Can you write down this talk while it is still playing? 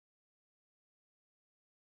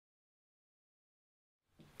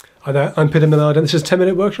Hi there, I'm Peter Millard and this is 10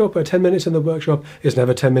 Minute Workshop, where 10 minutes in the workshop is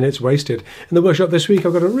never 10 minutes wasted. In the workshop this week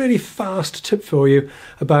I've got a really fast tip for you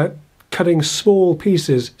about cutting small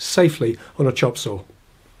pieces safely on a chop saw.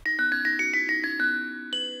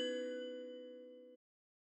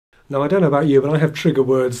 Now I don't know about you, but I have trigger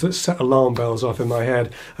words that set alarm bells off in my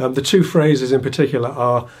head. The two phrases in particular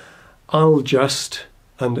are "I'll just"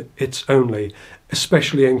 and "it's only,"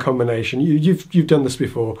 especially in combination. You've done this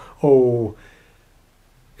before. Oh,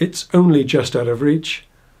 it's only just out of reach.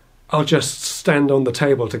 I'll just stand on the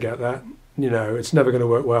table to get that. You know, it's never going to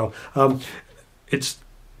work well. It's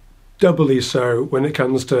doubly so when it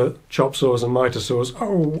comes to chop saws and mitre saws.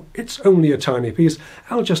 Oh, it's only a tiny piece.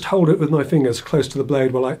 I'll just hold it with my fingers close to the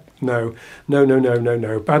blade while no,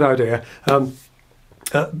 bad idea.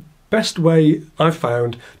 Best way I've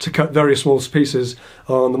found to cut very small pieces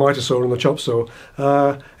on the mitre saw and the chop saw.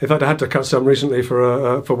 In fact, I had to cut some recently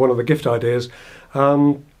for one of the gift ideas.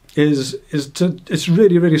 It's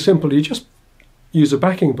really simple. You just use a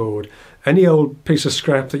backing board. Any old piece of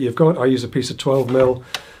scrap that you've got. I use a piece of 12mm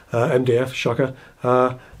MDF, shocker.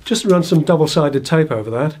 Just run some double-sided tape over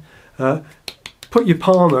that. Put your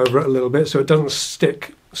palm over it a little bit so it doesn't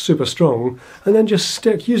stick super strong, and then just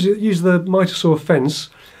use the mitre saw fence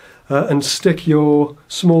and stick your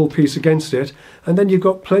small piece against it, and then you've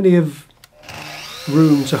got plenty of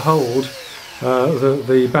room to hold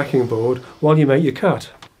the backing board while you make your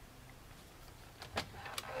cut.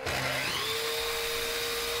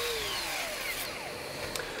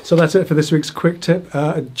 So that's it for this week's quick tip.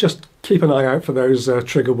 Just keep an eye out for those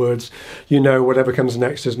trigger words. You know, whatever comes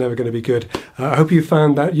next is never going to be good. I hope you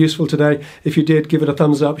found that useful today. If you did, give it a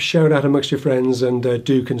thumbs up, share it out amongst your friends, and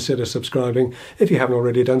do consider subscribing if you haven't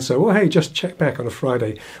already done so. Well, hey, just check back on a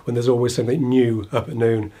Friday when there's always something new up at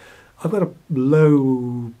noon. I've got a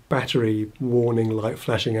low battery warning light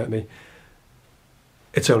flashing at me.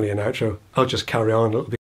 It's only an outro. I'll just carry on a little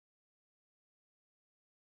bit.